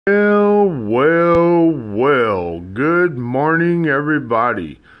Well, good morning,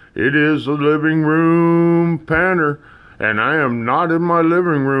 everybody. It is the living room panner, and I am not in my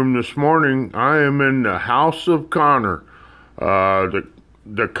living room this morning. I am in the house of Connor,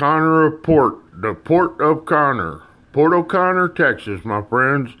 the Connor of Port, the Port of Connor, Port O'Connor, Texas, my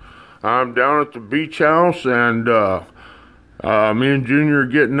friends. I'm down at the beach house, and me and Junior are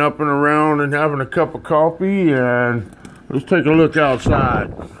getting up and around and having a cup of coffee, and let's take a look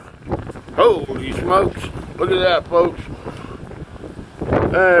outside. Holy smokes, look at that, folks.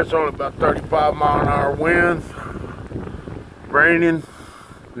 It's only about 35-mile-an-hour wind. Raining,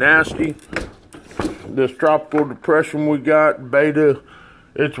 nasty. This tropical depression we got, Beta,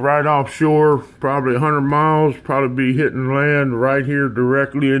 it's right offshore, probably 100 miles, probably be hitting land right here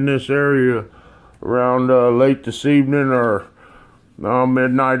directly in this area around late this evening or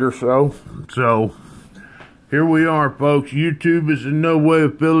midnight or so. So here we are, folks. YouTube is in no way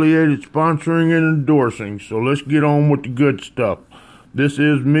affiliated, sponsoring, and endorsing. So let's get on with the good stuff. This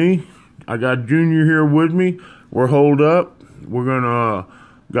is me. I got Junior here with me. We're holed up. We're gonna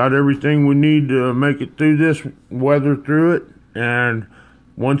got everything we need to make it through this, weather through it. And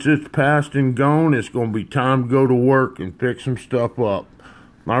once it's past and gone, it's gonna be time to go to work and pick some stuff up.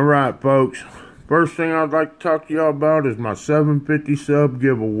 All right, folks. First thing I'd like to talk to y'all about is my 750 sub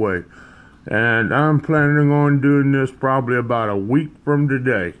giveaway. And I'm planning on doing this probably about a week from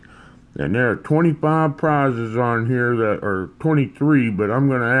today. And there are 25 prizes on here that are 23, but I'm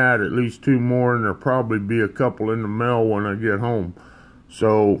going to add at least 2 more, and there'll probably be a couple in the mail when I get home.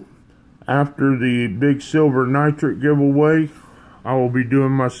 So after the big silver nitrate giveaway, I will be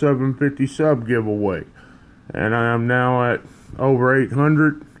doing my 750 sub giveaway. And I am now at over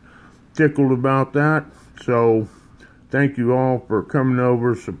 800. Tickled about that. So thank you all for coming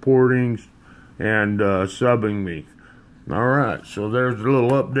over, supporting, and subbing me. Alright, so there's a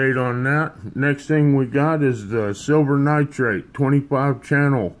little update on that. Next thing we got is the Silver Nitrate 25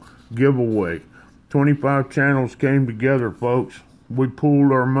 channel giveaway. 25 channels came together, folks. We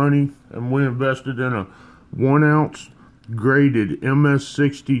pooled our money and we invested in a 1 ounce graded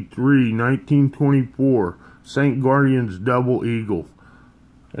MS63 1924 St. Guardian's Double Eagle.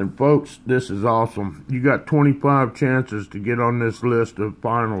 And folks, this is awesome. You got 25 chances to get on this list of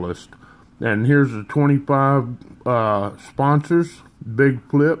finalists. And here's the 25 sponsors. Big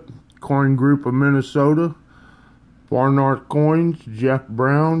Flip, Coin Group of Minnesota, Far North Coins, Jeff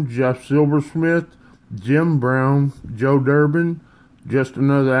Brown, Jeff Silversmith, Jim Brown, Joe Durbin, Just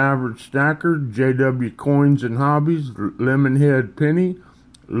Another Average Stacker, JW Coins and Hobbies, Lemonhead Penny,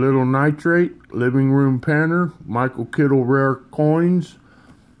 Little Nitrate, Living Room Panner, Michael Kittle Rare Coins,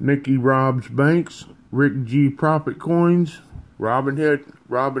 Mickey Robs Banks, Rick G Profit Coins, Robin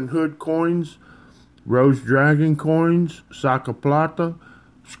Hood Coins, Rose Dragon Coins, Saca Plata,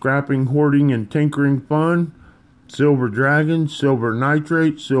 Scrapping, Hoarding, and Tinkering Fun, Silver Dragon, Silver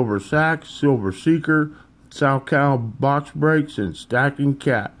Nitrate, Silver Sack, Silver Seeker, Salcal Box Breaks, and Stacking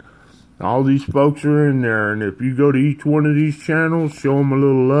Cat. All these folks are in there, and if you go to each one of these channels, show them a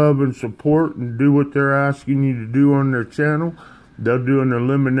little love and support and do what they're asking you to do on their channel, they'll do an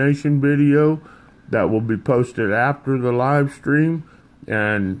elimination video that will be posted after the live stream,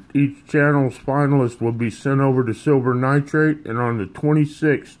 and each channel's finalist will be sent over to Silver Nitrate, and on the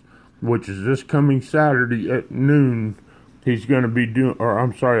 26th, which is this coming Saturday at noon, he's going to be doing, or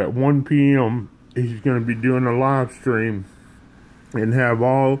I'm sorry, at 1 p.m., he's going to be doing a live stream and have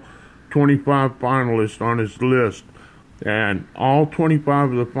all 25 finalists on his list, and all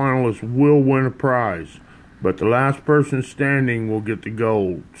 25 of the finalists will win a prize. But the last person standing will get the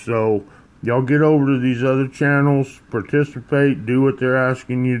gold. So y'all get over to these other channels, participate, do what they're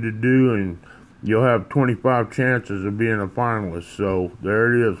asking you to do, and you'll have 25 chances of being a finalist. So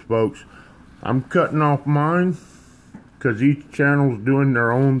there it is, folks. I'm cutting off mine because each channel's doing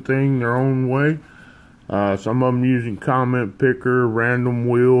their own thing, their own way. Some of them using comment picker, random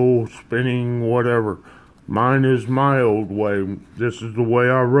wheel, spinning, whatever. Mine is my old way. This is the way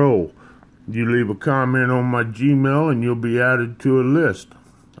I roll. You leave a comment on my Gmail and you'll be added to a list.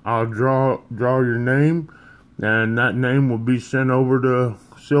 I'll draw your name, and that name will be sent over to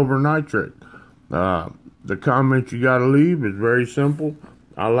Silver Nitrate. The comment you gotta leave is very simple.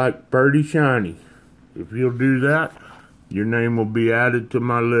 I like Purdy Shiny. If you'll do that, your name will be added to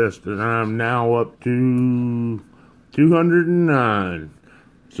my list, and I'm now up to 209.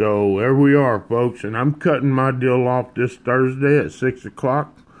 So there we are, folks, and I'm cutting my deal off this Thursday at 6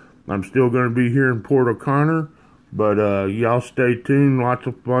 o'clock. I'm still going to be here in Port O'Connor, but y'all stay tuned. Lots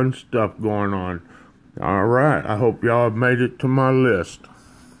of fun stuff going on. All right, I hope y'all have made it to my list.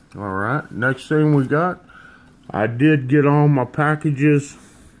 All right, next thing we got, I did get all my packages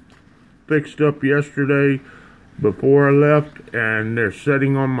fixed up yesterday before I left, and they're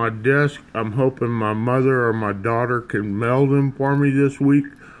sitting on my desk. I'm hoping my mother or my daughter can mail them for me this week.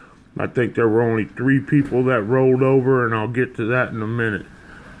 I think there were only 3 people that rolled over, and I'll get to that in a minute.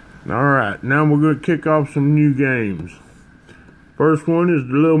 Alright, now we're going to kick off some new games. First one is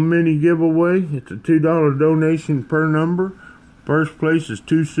the little mini giveaway. It's a $2 donation per number. First place is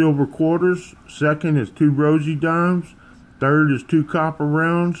 2 silver quarters. Second is 2 rosy dimes. Third is 2 copper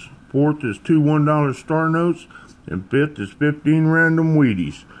rounds. Fourth is 2 $1 star notes. And fifth is 15 random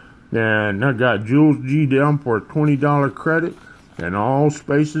Wheaties. And I got Jules G down for a $20 credit. And all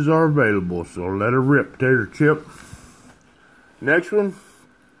spaces are available. So let her rip, Tater Chip. Next one,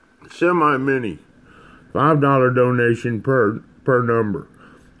 semi-mini. $5 donation per number.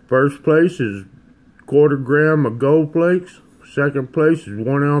 First place is 1/4 gram of gold flakes. Second place is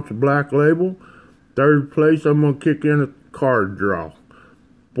 1 ounce of black label. Third place, I'm going to kick in a card draw.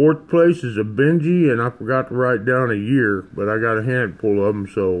 Fourth place is a Benji, and I forgot to write down a year, but I got a handful of them,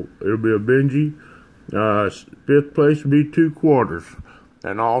 so it'll be a Benji. Fifth place will be 2 quarters.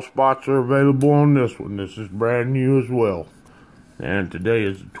 And all spots are available on this one. This is brand new as well. And today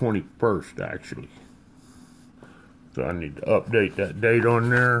is the 21st, actually. So I need to update that date on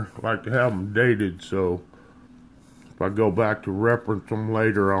there. I like to have them dated, so if I go back to reference them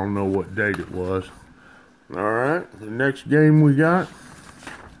later, I'll know what date it was. Alright, the next game we got,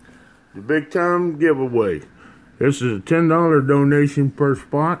 the big time giveaway. This is a $10 donation per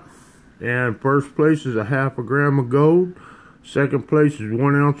spot. And first place is a 1/2 gram of gold. Second place is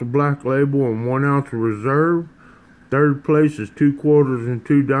 1 ounce of black label and 1 ounce of reserve. Third place is 2 quarters and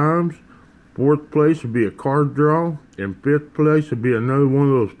 2 dimes. Fourth place will be a card draw. And fifth place will be another one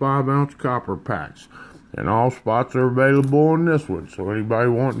of those 5 ounce copper packs. And all spots are available on this one. So anybody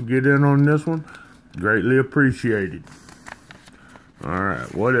wanting to get in on this one, greatly appreciated.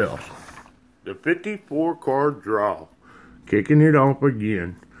 Alright, what else? The 54 card draw. Kicking it off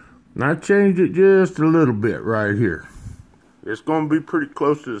again. And I changed it just a little bit right here. It's going to be pretty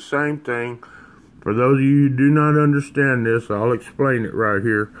close to the same thing. For those of you who do not understand this, I'll explain it right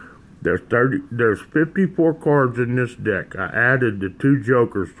here. There's 54 cards in this deck. I added the 2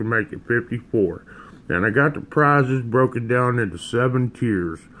 jokers to make it 54. And I got the prizes broken down into 7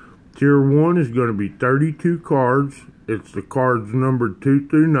 tiers. Tier 1 is going to be 32 cards. It's the cards numbered 2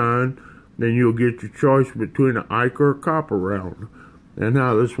 through 9. Then you'll get your choice between an Ike or a copper round. And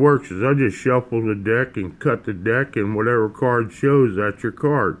how this works is I just shuffle the deck and cut the deck, and whatever card shows, that's your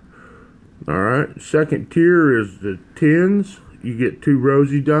card. Alright, second tier is the 10s. You get 2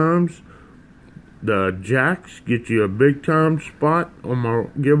 rosy dimes. The jacks get you a big time spot on my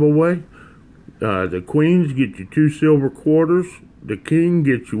giveaway. The queens get you 2 silver quarters. The king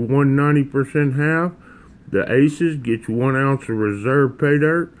gets you 1 90% half. The aces get you 1 ounce of reserve pay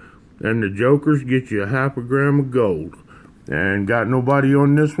dirt. And the jokers get you a 1/2 gram of gold. And got nobody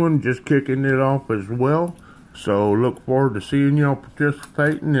on this one, just kicking it off as well. So look forward to seeing y'all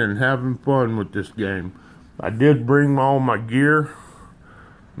participating and having fun with this game. I did bring all my gear,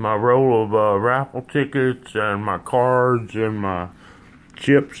 my roll of raffle tickets and my cards and my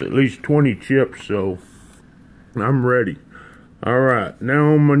chips, at least 20 chips, so I'm ready. Alright,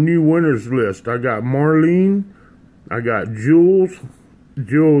 now on my new winners list, I got Marlene, I got Jules.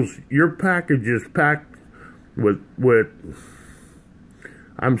 Jules, your package is packed with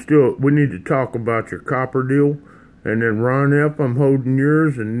we need to talk about your copper deal. And then Ron F, I'm holding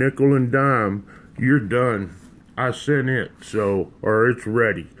yours, and nickel and dime, you're done. I sent it, or it's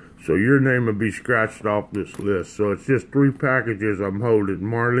ready. So your name will be scratched off this list. So it's just 3 packages I'm holding.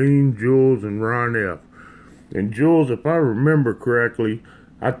 Marlene, Jules, and Ron F. And Jules, if I remember correctly,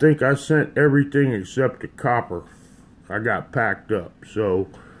 I think I sent everything except the copper. I got packed up. So,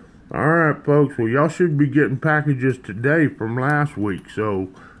 alright folks, well y'all should be getting packages today from last week. So,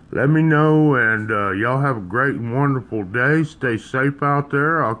 let me know, and y'all have a great and wonderful day. Stay safe out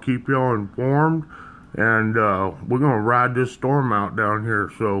there. I'll keep y'all informed. And we're going to ride this storm out down here.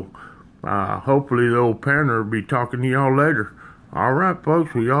 So, hopefully the old Panther will be talking to y'all later. Alright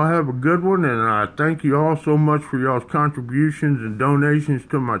folks, well y'all have a good one, and I thank you all so much for y'all's contributions and donations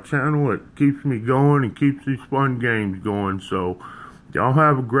to my channel. It keeps me going and keeps these fun games going. So y'all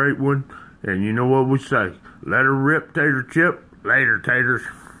have a great one, and you know what we say, let her rip, Tater Chip. Later, taters.